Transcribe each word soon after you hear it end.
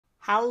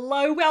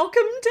Hello,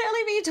 welcome to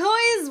Ellie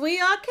Toys. We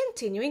are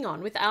continuing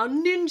on with our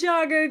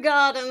Ninjago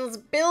Gardens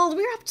build.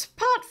 We're up to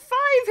part 5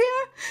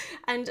 here,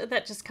 and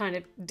that just kind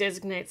of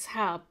designates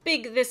how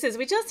big this is.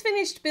 We just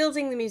finished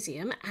building the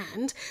museum,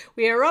 and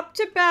we are up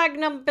to bag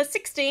number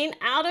 16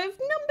 out of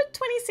number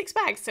 26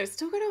 bags, so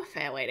still got a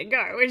fair way to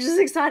go, which is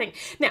exciting.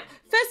 Now,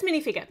 first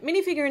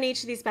minifigure in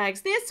each of these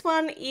bags. This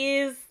one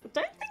is, I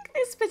don't think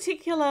this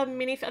particular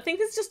minifigure, I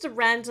think it's just a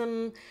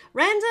random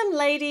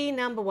lady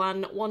number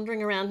 1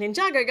 wandering around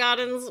Ninjago Gardens.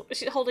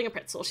 She's holding a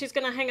pretzel. She's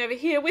going to hang over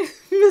here with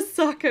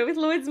Masako, with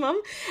Lloyd's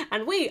mum,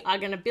 and we are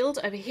going to build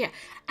over here.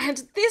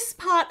 And this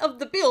part of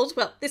the build,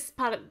 well, this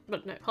part of,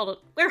 but no, hold on.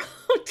 I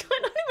don't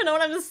even know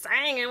what I'm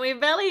saying, and we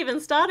barely even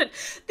started.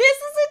 This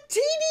is a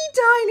teeny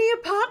tiny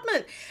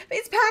apartment.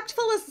 It's packed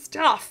full of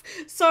stuff.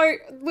 So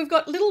we've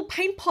got little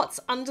paint pots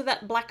under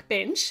that black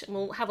bench, and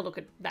we'll have a look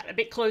at that a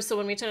bit closer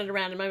when we turn it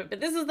around in a moment. But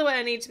this is the way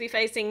I need to be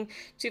facing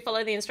to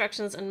follow the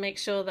instructions and make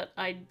sure that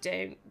I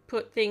don't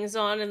put things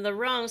on in the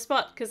wrong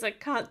spot, because I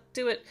can't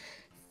do it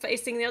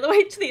facing the other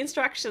way to the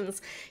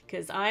instructions,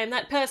 because I am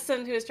that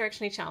person who is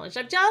directionally challenged.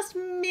 I've just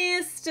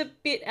missed a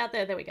bit out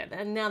there. There we go.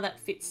 And now that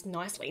fits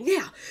nicely.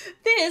 Now,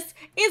 this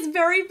is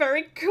very,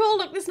 very cool.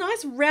 Look, this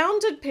nice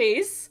rounded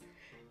piece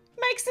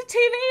makes a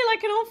TV,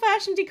 like an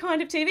old-fashioned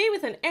kind of TV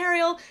with an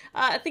aerial.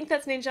 I think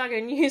that's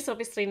Ninjago news.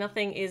 Obviously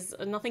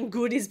nothing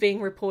good is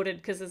being reported,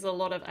 because there's a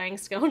lot of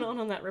angst going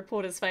on that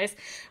reporter's face.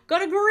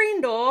 Got a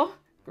green door,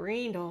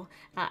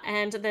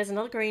 and there's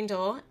another green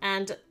door,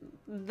 and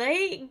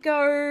they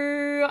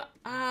go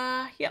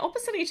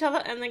opposite each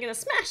other, and they're going to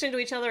smash into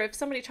each other if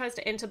somebody tries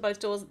to enter both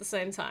doors at the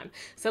same time.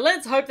 So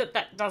let's hope that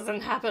that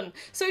doesn't happen.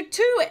 So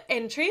 2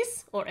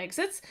 entries or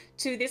exits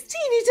to this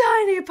teeny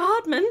tiny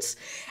apartment.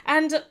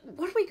 And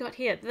what do we got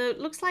here?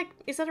 Looks like,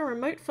 is that a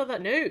remote for the,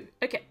 no,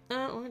 okay,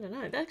 I don't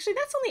know. Actually,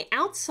 that's on the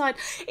outside.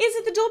 Is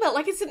it the doorbell?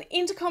 Like, it's an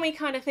intercom-y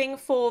kind of thing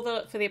for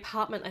the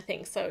apartment, I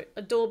think. So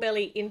a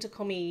doorbell-y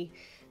intercom-y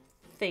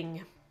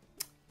thing.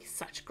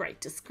 Such great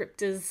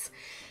descriptors.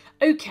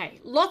 Okay,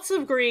 lots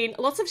of green,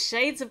 lots of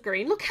shades of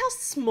green. Look how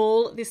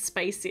small this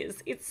space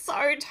is. It's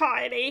so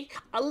tiny.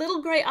 A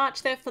little grey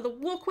arch there for the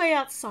walkway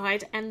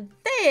outside, and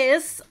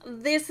this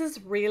is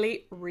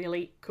really,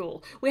 really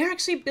cool. We're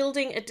actually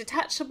building a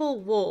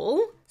detachable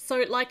wall.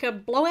 So like a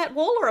blowout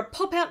wall or a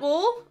pop-out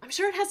wall. I'm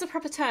sure it has a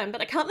proper term, but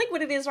I can't think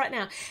what it is right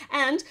now.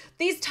 And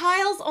these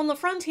tiles on the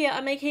front here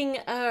are making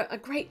a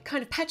great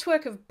kind of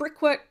patchwork of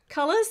brickwork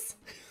colours.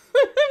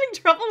 I'm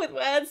having trouble with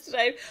words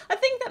today. I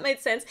think that made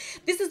sense.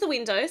 This is the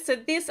window, so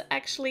this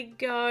actually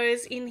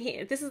goes in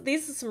here. These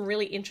are some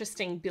really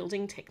interesting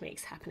building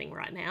techniques happening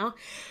right now.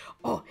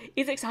 Oh,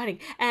 it's exciting.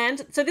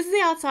 And so this is the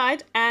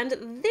outside,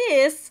 and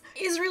this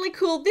is really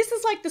cool. This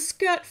is like the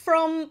skirt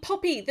from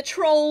Poppy, the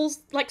troll's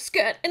like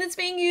skirt, and it's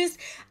being used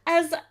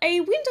as a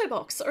window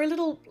box, or a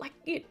little, like,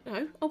 you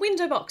know, a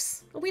window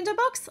box. A window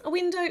box? A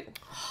window...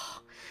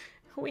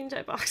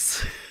 window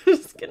box. I'm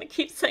just gonna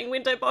keep saying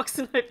window box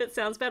and hope it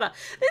sounds better.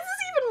 This is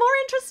even more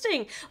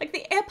interesting. Like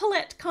the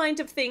epaulette kind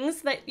of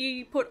things that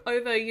you put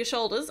over your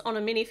shoulders on a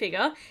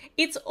minifigure.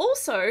 It's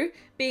also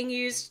being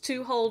used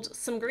to hold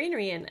some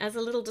greenery in as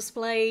a little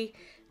display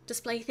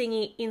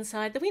thingy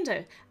inside the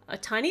window. A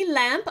tiny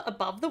lamp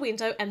above the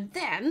window, and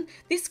then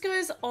this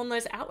goes on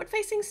those outward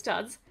facing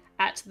studs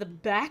at the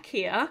back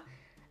here,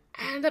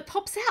 and it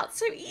pops out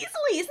so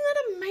easily. Isn't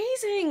that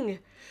amazing?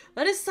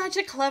 That is such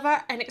a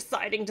clever and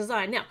exciting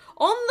design. Now,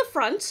 on the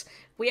front,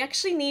 we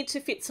actually need to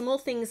fit some more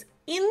things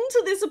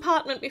into this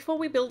apartment before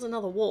we build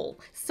another wall.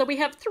 So we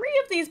have 3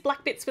 of these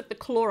black bits with the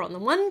claw on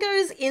them. 1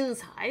 goes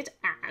inside,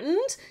 and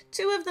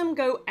 2 of them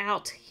go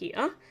out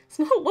here. It's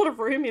not a lot of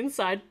room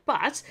inside,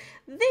 but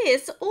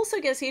this also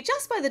goes here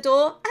just by the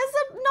door as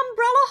an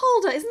umbrella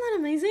holder. Isn't that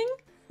amazing?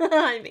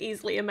 I'm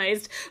easily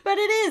amazed, but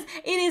it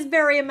is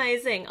very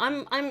amazing.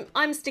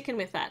 I'm sticking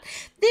with that.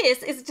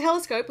 This is a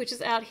telescope, which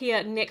is out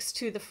here next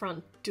to the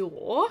front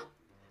door.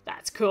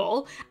 That's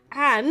cool.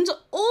 And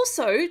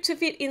also to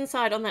fit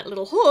inside on that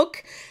little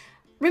hook,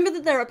 remember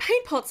that there are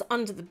paint pots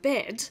under the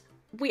bed.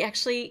 We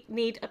actually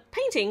need a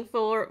painting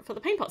for the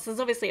paint pots. There's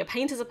obviously a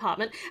painter's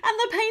apartment, and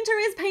the painter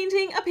is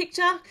painting a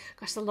picture,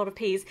 gosh, a lot of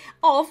P's,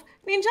 of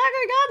Ninjago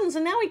Gardens,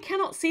 and now we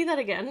cannot see that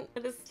again.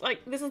 It's like,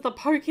 this is the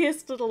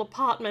pokiest little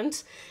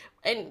apartment,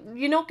 and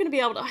you're not going to be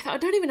able to, I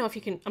don't even know if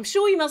you can, I'm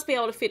sure you must be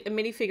able to fit a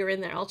minifigure in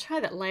there. I'll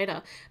try that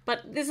later.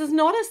 But this is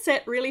not a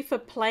set really for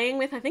playing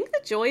with. I think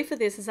the joy for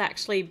this is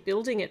actually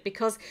building it,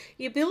 because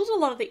you build a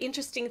lot of the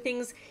interesting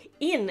things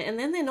in, and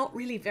then they're not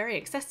really very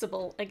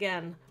accessible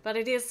again. But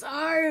it is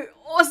so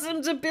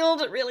awesome to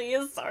build. It really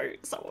is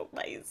so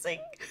amazing.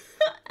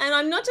 And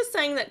I'm not just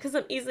saying that because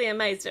I'm easily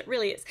amazed. It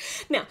really is.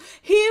 Now,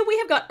 here we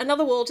have got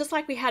another wall, just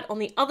like we had on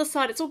the other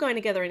side. It's all going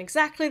together in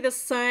exactly the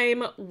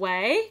same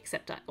way,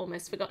 except I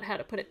almost forgot how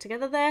to put it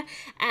together there.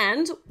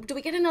 And do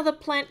we get another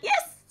plant?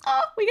 Yes!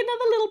 Oh, we get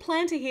another little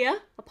planter here.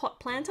 A pot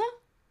planter?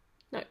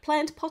 No,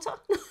 plant potter?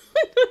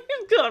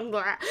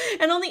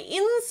 And on the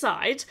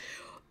inside,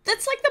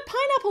 that's like the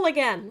pineapple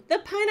again. The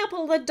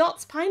pineapple, the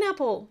dots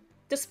pineapple.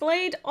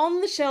 displayed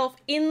on the shelf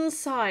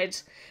inside.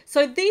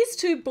 So these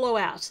two blow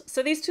out.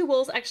 So these two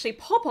walls actually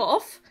pop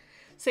off,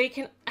 so you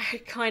can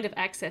kind of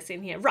access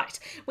in here. Right,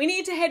 we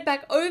need to head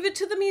back over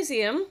to the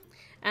museum,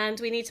 and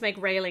we need to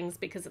make railings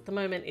because at the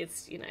moment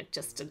it's, you know,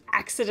 just an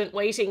accident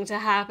waiting to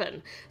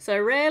happen. So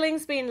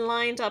railings being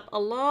lined up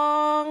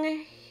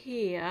along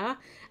here.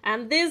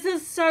 And this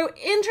is so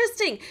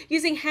interesting.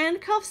 Using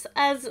handcuffs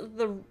as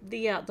the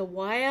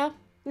wire.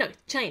 No,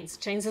 chains.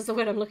 Chains is the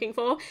word I'm looking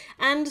for.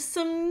 And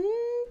some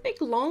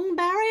big long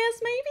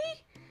barriers,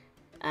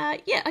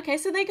 maybe? Yeah, okay,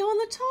 so they go on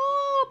the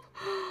top.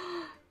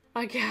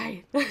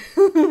 Okay.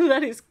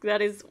 that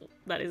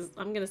is,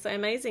 I'm going to say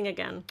amazing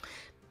again.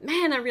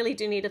 Man, I really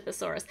do need a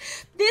thesaurus.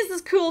 This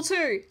is cool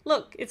too.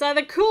 Look, it's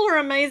either cool or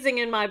amazing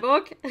in my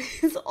book.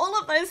 It's all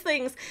of those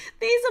things.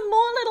 These are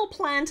more little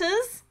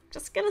planters.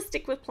 Just going to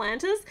stick with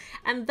planters.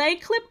 And they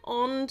clip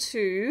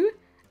onto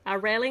our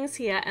railings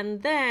here.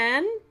 And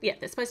then, yeah,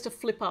 they're supposed to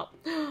flip up.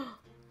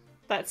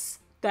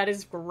 That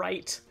is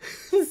great.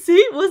 See,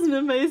 it wasn't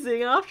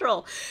amazing after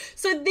all.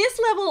 So this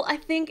level, I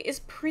think, is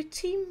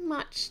pretty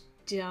much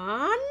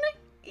done.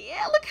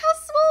 Yeah, look how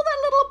small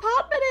that little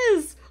apartment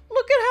is.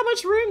 Look at how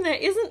much room there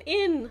isn't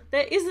in.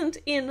 There isn't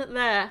in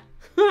there.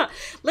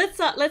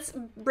 Let's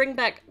bring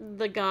back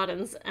the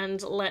gardens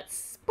and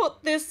let's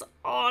put this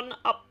on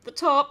up the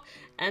top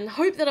and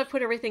hope that I've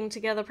put everything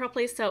together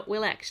properly so it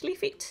will actually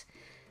fit.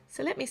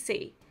 So let me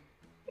see.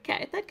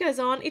 Okay, that goes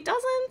on. It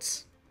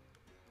doesn't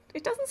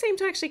seem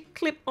to actually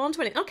clip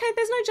onto anything. Okay,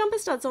 there's no jumper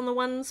studs on the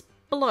ones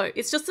below.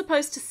 It's just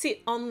supposed to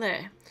sit on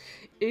there.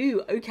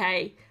 Ooh,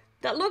 okay.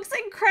 That looks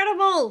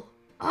incredible.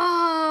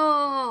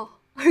 Oh,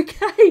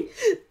 okay.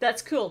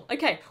 That's cool.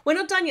 Okay, we're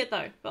not done yet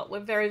though, but we're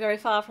very, very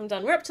far from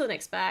done. We're up to the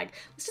next bag.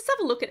 Let's just have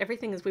a look at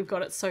everything as we've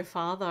got it so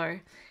far though.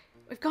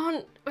 We've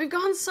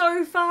gone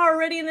so far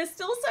already and there's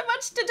still so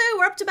much to do.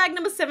 We're up to bag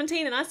number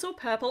 17 and I saw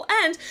purple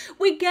and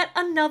we get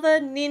another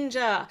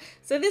ninja.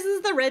 So this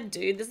is the red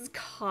dude. This is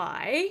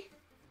Kai.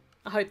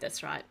 I hope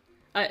that's right.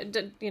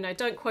 You know,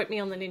 don't quote me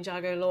on the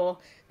Ninjago lore.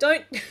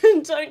 Don't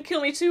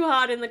kill me too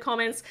hard in the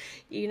comments.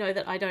 You know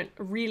that I don't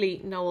really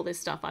know all this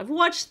stuff. I've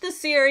watched the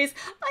series.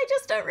 I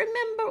just don't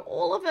remember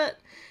all of it.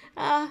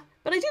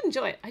 But I did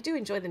enjoy it. I do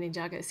enjoy the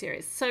Ninjago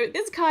series. So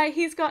this Kai,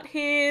 he's got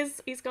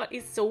his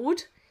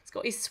sword. He's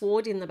got his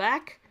sword in the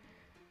back.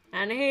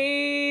 And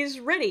he's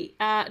ready.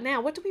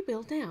 Now, what do we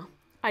build now?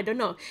 I don't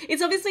know.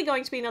 It's obviously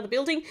going to be another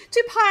building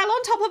to pile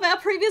on top of our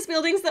previous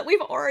buildings that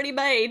we've already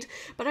made.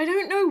 But I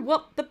don't know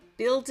what the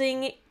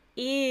building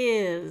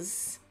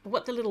is,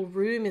 what the little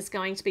room is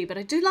going to be. But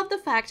I do love the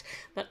fact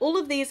that all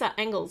of these are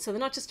angled. So they're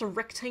not just a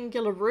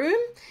rectangular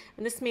room.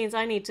 And this means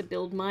I need to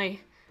build my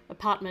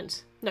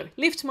apartment. No,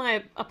 lift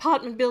my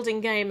apartment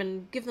building game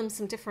and give them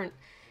some different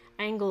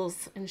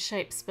angles and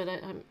shapes, but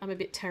I'm a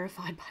bit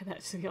terrified by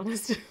that, to be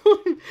honest.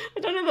 I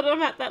don't know that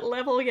I'm at that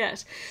level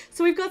yet.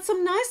 So we've got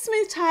some nice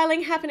smooth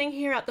tiling happening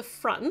here at the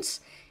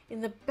front.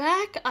 In the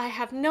back, I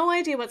have no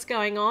idea what's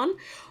going on.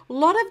 A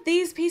lot of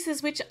these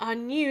pieces, which are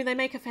new, they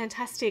make a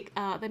fantastic,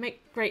 they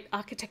make great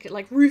architecture,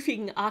 like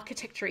roofing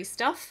architecture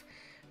stuff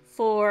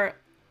for,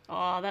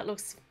 oh, that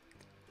looks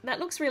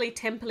really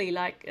temple-y,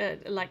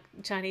 like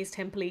Chinese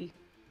temple-y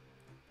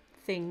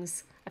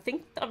things. I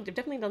think I've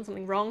definitely done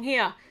something wrong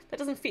here. That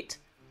doesn't fit.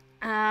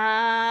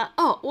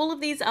 Oh, all of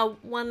these are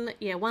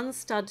one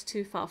stud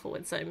too far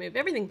forward. So move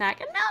everything back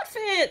and now it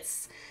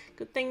fits.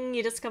 Good thing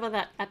you discover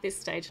that at this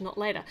stage, not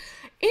later.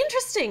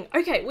 Interesting.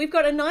 Okay, we've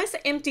got a nice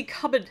empty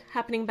cupboard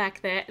happening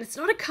back there. And it's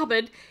not a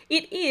cupboard.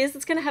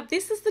 It's going to have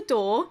this as the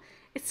door.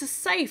 It's a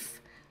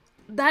safe.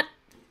 That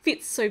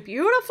fits so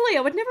beautifully.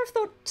 I would never have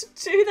thought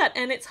to do that.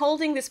 And it's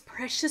holding this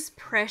precious,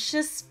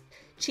 precious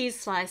cheese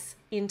slice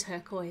in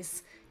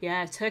turquoise.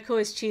 Yeah,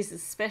 turquoise cheese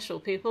is special,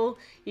 people.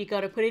 You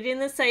got to put it in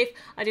the safe.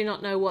 I do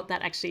not know what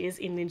that actually is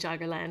in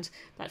Ninjago land,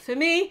 but for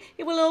me,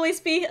 it will always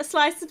be a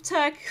slice of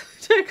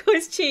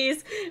turquoise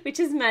cheese,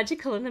 which is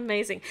magical and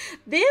amazing.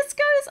 This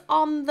goes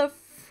on the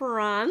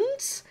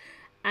front,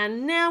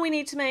 and now we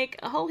need to make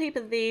a whole heap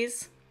of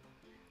these.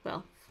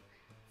 Well,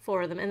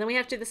 4 of them, and then we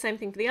have to do the same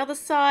thing for the other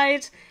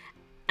side.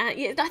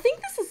 Yeah, I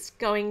think this is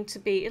going to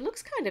be, it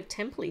looks kind of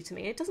temple-y to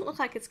me. It doesn't look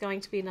like it's going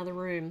to be another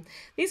room.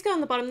 These go on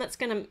the bottom. That's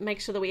going to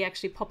make sure that we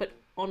actually pop it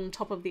on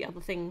top of the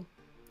other thing,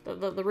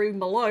 the room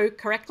below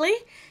correctly.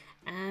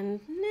 And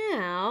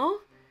now,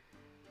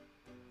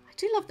 I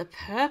do love the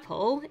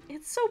purple.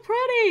 It's so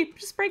pretty. It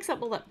just breaks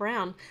up all that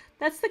brown.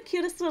 That's the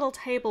cutest little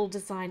table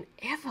design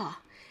ever.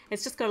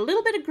 It's just got a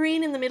little bit of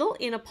green in the middle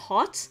in a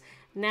pot.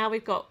 Now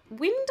we've got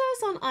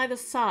windows on either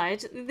side.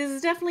 This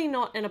is definitely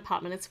not an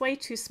apartment. It's way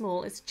too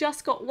small. It's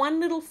just got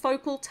one little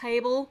focal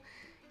table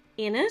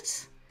in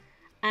it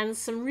and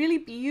some really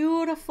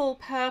beautiful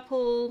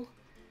purple,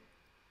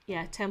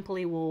 yeah,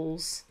 temple-y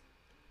walls.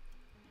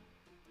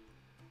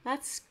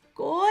 That's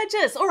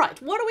Gorgeous. All right,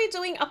 what are we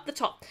doing up the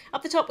top?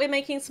 Up the top, we're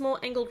making some more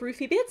angled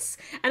roofy bits,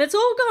 and it's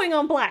all going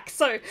on black.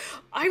 So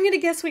I'm going to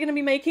guess we're going to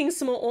be making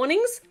some more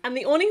awnings, and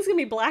the awnings going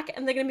to be black,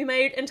 and they're going to be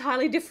made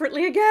entirely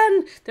differently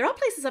again. There are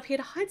places up here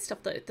to hide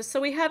stuff, though.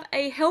 So we have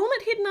a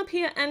helmet hidden up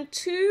here and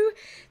two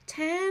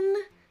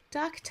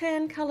dark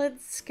tan coloured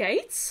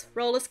skates,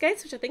 roller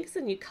skates, which I think is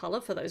a new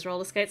colour for those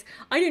roller skates.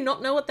 I do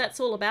not know what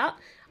that's all about.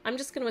 I'm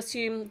just going to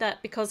assume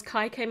that because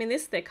Kai came in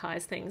this, they're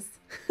Kai's things.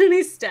 And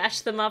he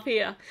stashed them up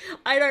here.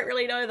 I don't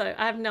really know though.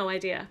 I have no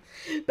idea.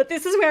 But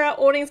this is where our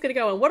awning's going to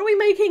go. And what are we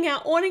making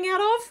our awning out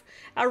of?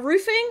 Our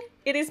roofing?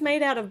 It is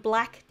made out of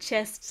black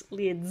chest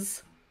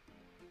lids.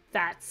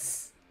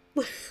 That's...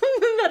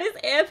 that is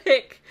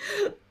epic.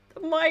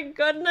 My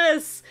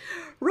goodness.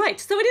 Right,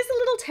 so it is a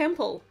little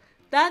temple.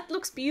 That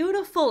looks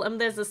beautiful. And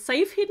there's a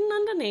safe hidden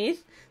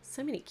underneath.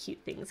 So many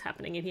cute things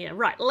happening in here.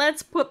 Right,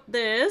 let's put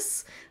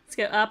this. Let's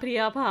go uppity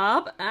up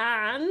up.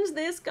 And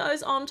this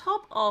goes on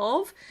top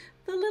of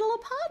the little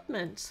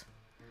apartment.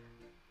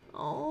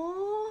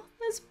 Oh,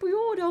 that's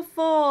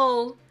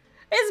beautiful.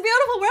 It's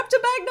beautiful. We're up to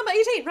bag number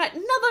 18. Right,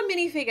 another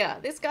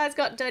minifigure. This guy's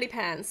got dirty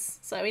pants,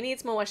 so he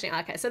needs more washing.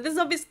 Okay, so this is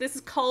obvious. This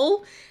is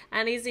Cole,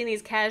 and he's in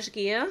his cash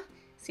gear.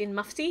 He's in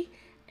mufti.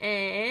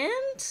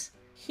 And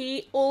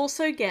he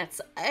also gets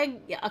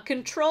a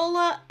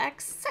controller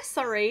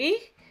accessory.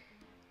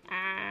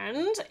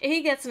 And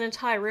he gets an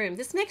entire room.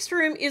 This next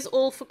room is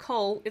all for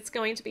Cole. It's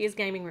going to be his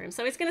gaming room.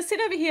 So he's going to sit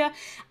over here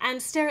and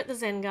stare at the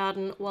Zen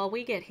garden while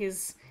we get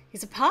his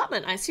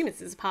apartment. I assume it's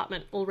his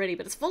apartment already,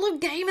 but it's full of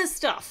gamer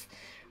stuff,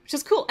 which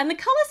is cool. And the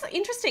colours are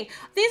interesting.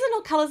 These are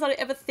not colours that I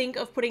ever think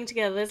of putting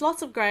together. There's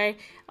lots of grey.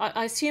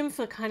 I assume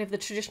for kind of the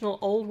traditional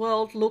old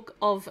world look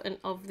of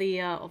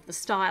the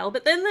style,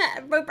 but then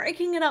we're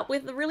breaking it up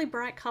with the really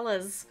bright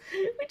colours,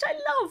 which I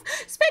love.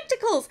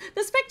 Spectacles.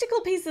 The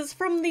spectacle pieces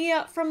from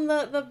the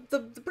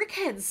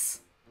brickheads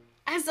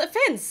as a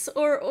fence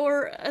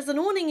or as an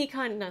awning.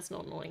 No, it's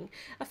not an awning.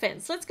 A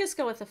fence. Let's just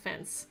go with a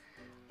fence.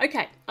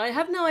 Okay, I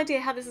have no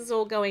idea how this is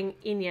all going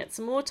in yet.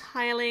 Some more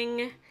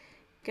tiling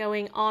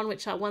going on,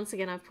 which once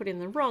again I've put in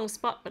the wrong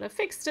spot, but I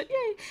fixed it.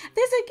 Yay!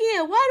 There's a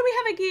gear. Why do we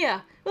have a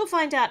gear? We'll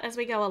find out as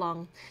we go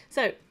along.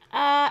 So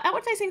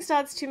outward facing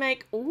studs to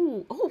make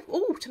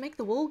to make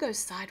the wall go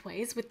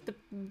sideways with the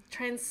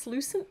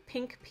translucent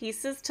pink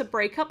pieces to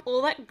break up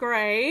all that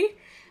grey.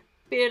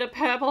 Bit of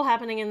purple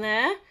happening in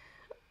there.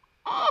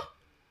 Oh,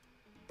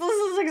 this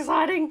is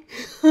exciting.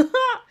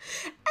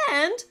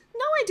 And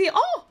no idea.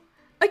 Oh,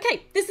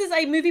 okay. This is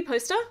a movie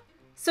poster.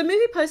 So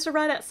movie poster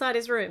right outside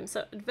his room.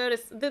 So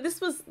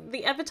this was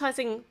the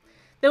advertising.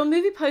 There were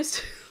movie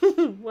posters.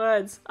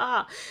 Words.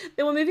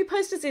 There were movie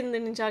posters in the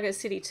Ninjago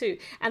City too.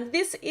 And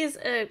this is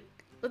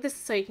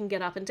so you can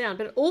get up and down,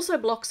 but it also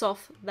blocks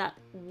off that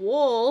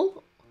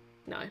wall.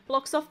 No,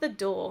 blocks off the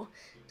door.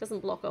 It doesn't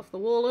block off the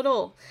wall at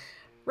all.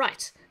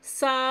 Right.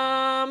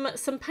 Some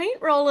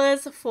paint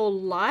rollers for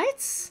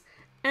lights.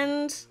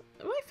 And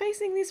am I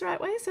facing these right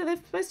way? So they're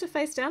supposed to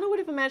face down. I would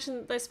have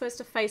imagined they're supposed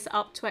to face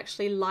up to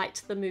actually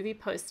light the movie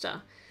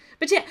poster.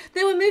 But yeah,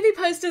 there were movie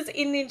posters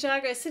in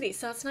Ninjago City,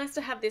 so it's nice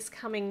to have this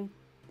coming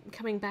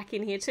back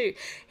in here too.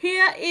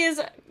 Here's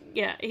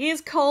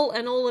Cole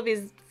and all of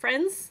his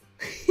friends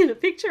in a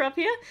picture up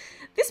here.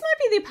 This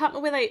might be the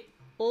apartment where they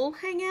all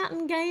hang out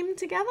and game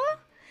together.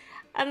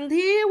 And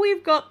here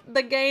we've got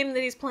the game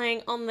that he's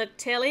playing on the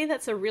telly.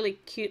 That's a really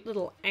cute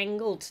little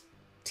angled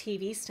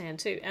TV stand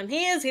too. And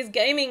here's his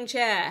gaming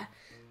chair.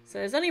 So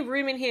there's only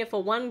room in here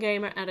for one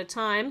gamer at a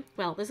time.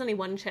 Well, there's only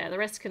one chair. The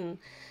rest can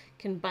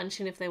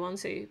bunch in if they want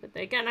to, but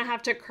they're gonna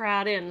have to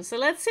crowd in. So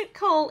let's sit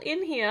Cole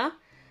in here.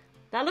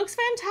 That looks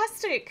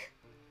fantastic.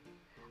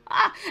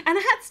 And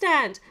a hat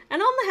stand.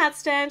 And on the hat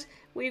stand,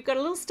 we've got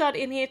a little stud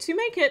in here to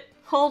make it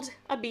hold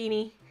a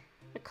beanie.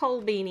 A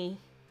Cole beanie.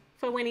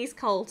 For when he's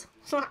cold.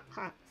 What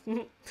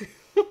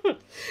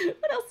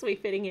else are we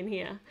fitting in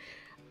here?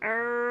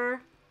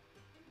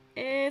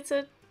 It's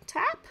a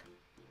tap.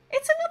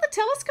 It's another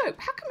telescope.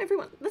 How come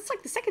everyone... That's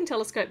like the second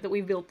telescope that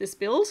we built this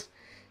build.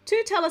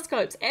 2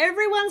 telescopes.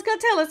 Everyone's got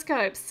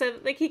telescopes so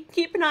that they can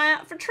keep an eye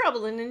out for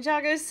trouble in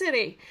Ninjago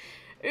City.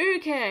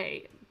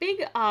 Okay.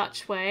 Big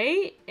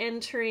archway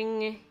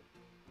entering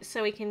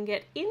so we can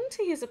get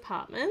into his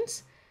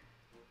apartment.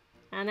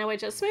 And now we're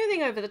just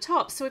smoothing over the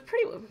top. So we're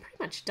pretty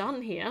much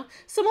done here.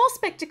 Some more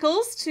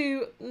spectacles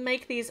to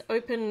make these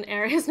open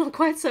areas not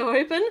quite so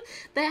open.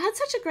 They had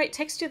such a great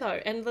texture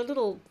though. And the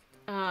little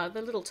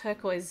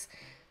turquoise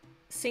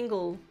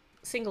single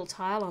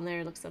tile on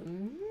there looks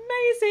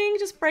amazing.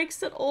 Just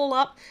breaks it all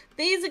up.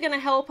 These are going to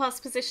help us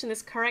position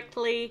this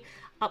correctly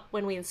up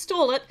when we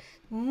install it.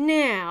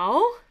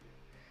 Now,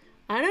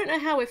 I don't know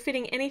how we're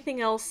fitting anything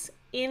else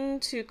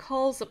into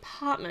Cole's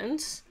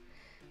apartment.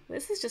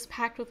 This is just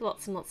packed with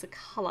lots and lots of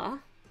colour.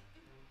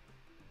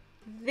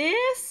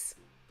 This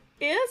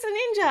is a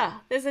ninja.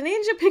 There's a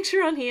ninja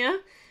picture on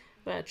here.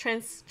 Well,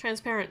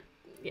 transparent,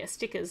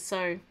 stickers.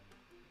 So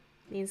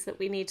means that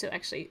we need to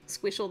actually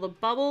squish all the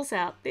bubbles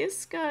out.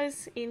 This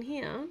goes in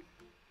here.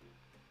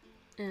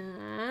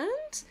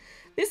 And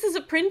This is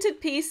a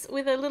printed piece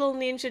with a little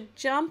ninja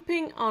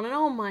jumping on it.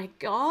 Oh my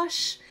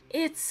gosh.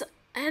 It's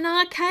an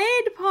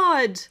arcade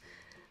pod.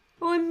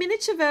 Or a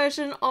miniature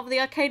version of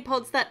the arcade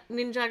pods that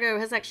Ninjago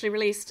has actually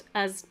released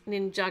as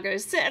Ninjago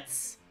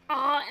sets.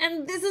 Oh,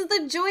 and this is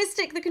the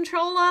joystick, the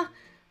controller.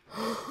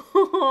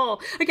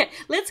 Okay,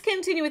 let's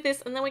continue with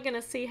this and then we're going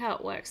to see how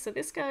it works. So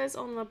this goes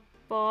on the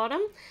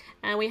bottom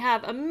and we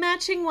have a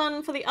matching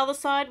one for the other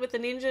side with the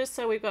ninjas.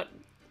 So we've got,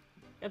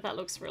 that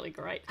looks really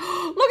great.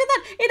 Look at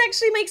that, it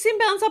actually makes him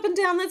bounce up and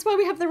down. That's why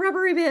we have the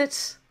rubbery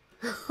bit.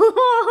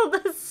 Oh,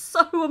 that's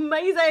so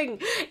amazing.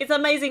 It's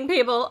amazing,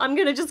 people. I'm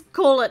going to just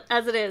call it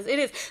as it is. It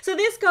is. So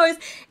this goes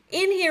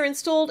in here,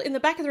 installed in the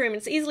back of the room.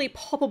 It's easily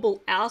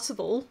poppable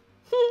outable,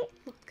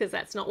 because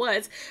that's not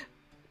words.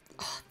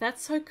 Oh,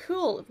 that's so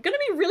cool. It's going to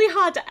be really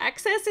hard to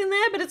access in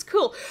there, but it's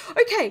cool.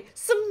 Okay,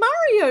 some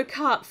Mario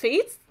Kart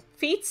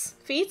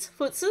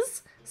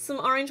footses. Some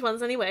orange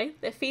ones anyway.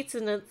 They're feet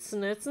and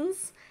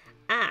nerdsons.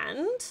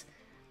 And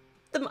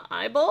the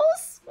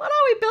eyeballs. What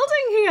are we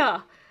building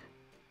here?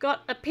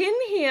 Got a pin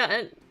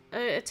here,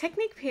 a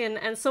Technique pin,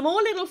 and some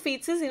more little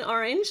features in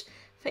orange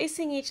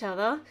facing each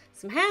other.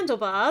 Some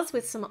handlebars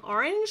with some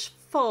orange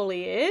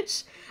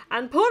foliage,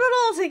 and put it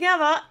all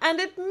together and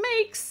it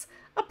makes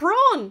a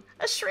prawn,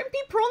 a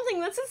shrimpy prawn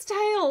thing. That's his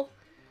tail.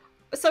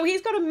 So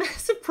he's got a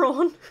massive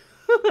prawn,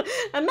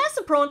 a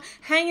massive prawn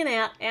hanging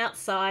out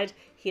outside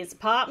his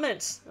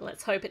apartment.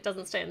 Let's hope it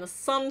doesn't stay in the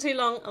sun too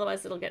long,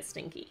 otherwise it'll get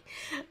stinky.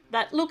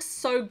 That looks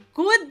so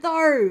good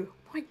though.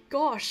 My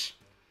gosh.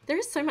 There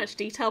is so much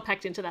detail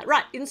packed into that.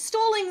 Right,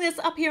 installing this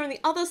up here on the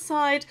other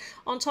side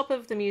on top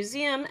of the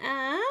museum,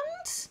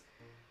 and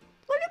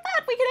look at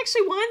that, we can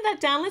actually wind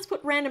that down. Let's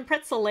put random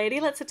pretzel lady.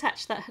 Let's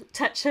attach her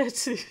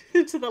to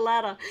the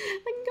ladder.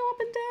 They can go up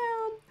and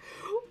down.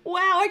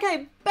 Wow,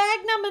 okay, bag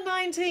number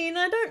 19.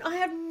 I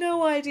have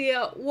no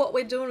idea what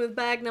we're doing with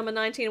bag number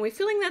 19. We're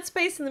filling that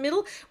space in the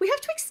middle. We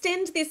have to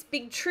extend this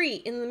big tree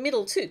in the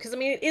middle too, because I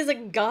mean, it is a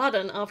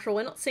garden after all.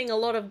 We're not seeing a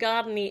lot of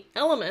garden-y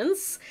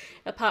elements,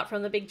 apart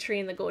from the big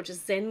tree and the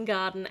gorgeous Zen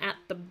garden at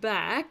the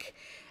back.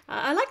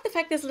 I like the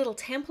fact there's a little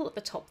temple at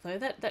the top though.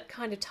 That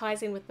kind of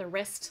ties in with the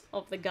rest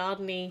of the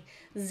garden-y,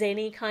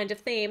 zen-y kind of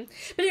theme.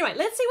 But anyway,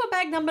 let's see what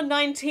bag number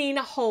 19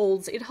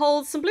 holds. It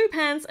holds some blue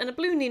pants and a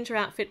blue ninja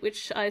outfit,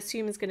 which I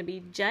assume is going to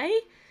be Jay.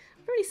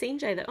 I've already seen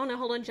Jay though. Oh no,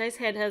 hold on, Jay's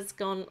head has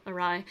gone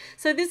awry.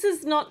 So this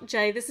is not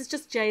Jay, this is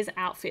just Jay's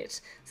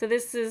outfit. So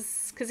this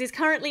is, because he's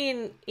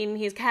currently in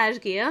his cash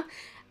gear,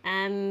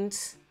 and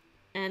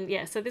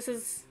yeah, so this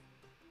is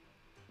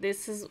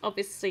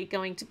obviously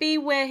going to be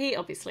where he,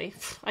 obviously,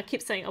 I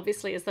keep saying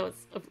obviously as though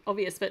it's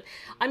obvious, but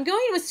I'm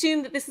going to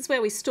assume that this is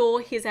where we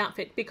store his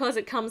outfit because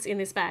it comes in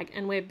this bag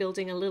and we're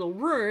building a little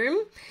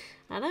room.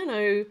 I don't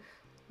know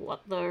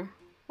what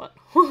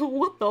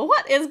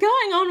is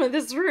going on with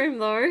this room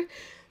though.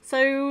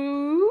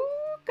 So,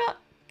 got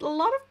a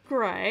lot of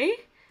grey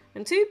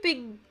and two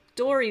big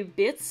doory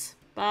bits,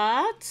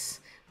 but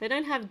they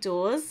don't have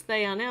doors.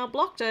 They are now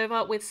blocked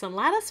over with some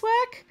lattice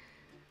work.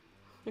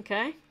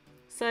 Okay.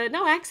 So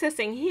no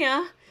accessing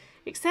here,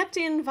 except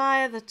in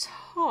via the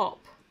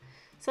top.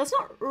 So it's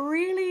not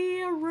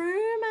really a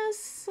room as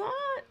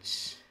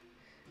such.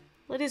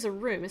 Well, it is a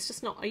room, it's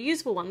just not a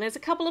usable one. There's a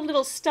couple of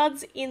little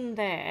studs in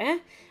there.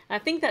 I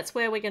think that's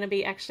where we're going to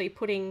be actually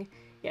putting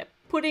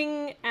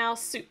our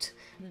suit,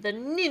 the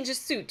ninja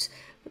suit.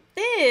 But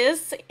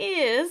this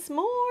is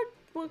more,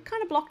 well,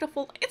 kind of blocked off.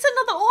 It's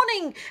another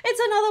awning! It's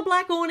another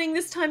black awning,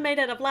 this time made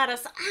out of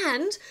lattice,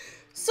 and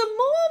some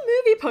more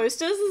movie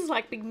posters. This is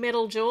like big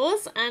metal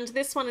jaws, and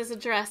this one is a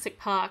Jurassic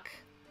Park,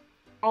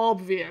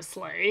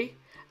 obviously.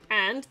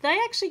 And they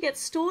actually get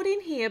stored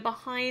in here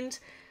behind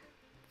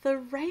the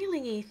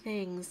railing-y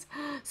things.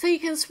 So you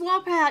can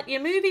swap out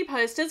your movie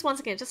posters, once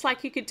again, just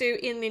like you could do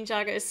in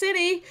Ninjago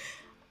City.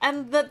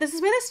 And this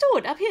is where they're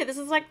stored, up here. This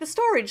is like the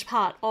storage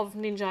part of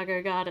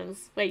Ninjago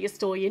Gardens, where you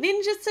store your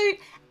ninja suit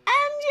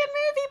and your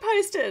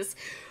movie posters.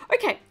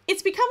 Okay,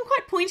 it's become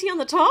quite pointy on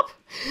the top,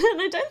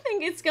 and I don't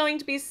think it's going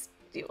to be,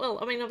 well,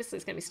 I mean, obviously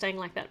it's going to be staying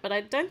like that, but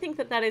I don't think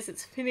that is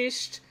its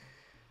finished.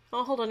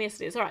 Oh, hold on, yes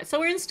it is. All right, so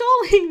we're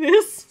installing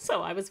this.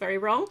 So I was very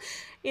wrong.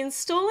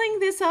 Installing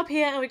this up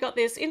here, and we got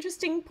this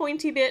interesting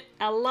pointy bit,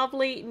 a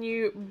lovely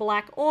new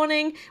black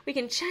awning. We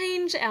can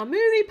change our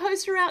movie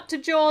poster out to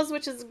Jaws,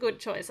 which is a good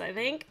choice, I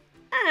think.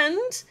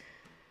 And,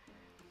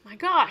 my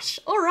gosh,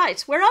 all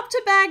right, we're up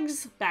to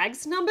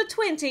bags number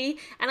 20,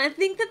 and I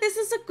think that this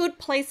is a good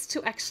place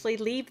to actually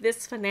leave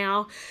this for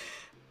now,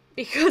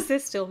 because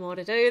there's still more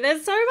to do.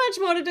 There's so much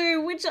more to do,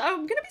 which I'm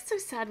going to be so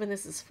sad when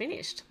this is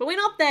finished. But we're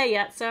not there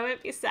yet, so I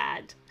won't be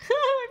sad.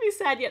 I won't be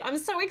sad yet. I'm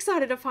so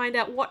excited to find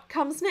out what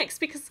comes next,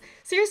 because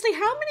seriously,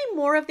 how many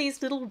more of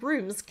these little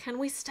rooms can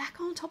we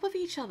stack on top of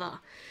each other?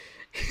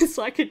 It's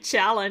like a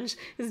challenge.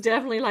 It's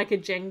definitely like a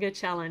Jenga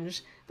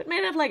challenge, but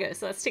made out of Lego,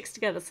 so it sticks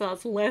together, so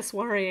it's less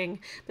worrying.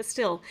 But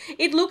still,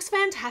 it looks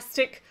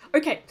fantastic.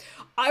 Okay,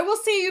 I will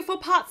see you for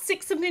part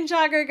 6 of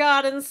Ninjago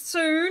Gardens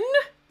soon.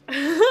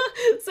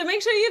 So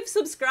make sure you've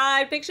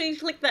subscribed, make sure you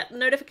click that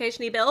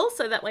notification bell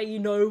so that way you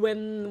know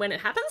when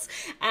it happens,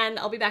 and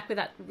I'll be back with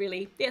that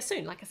really,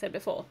 soon, like I said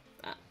before.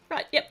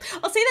 Right, yep.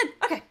 I'll see you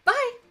then. Okay,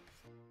 bye.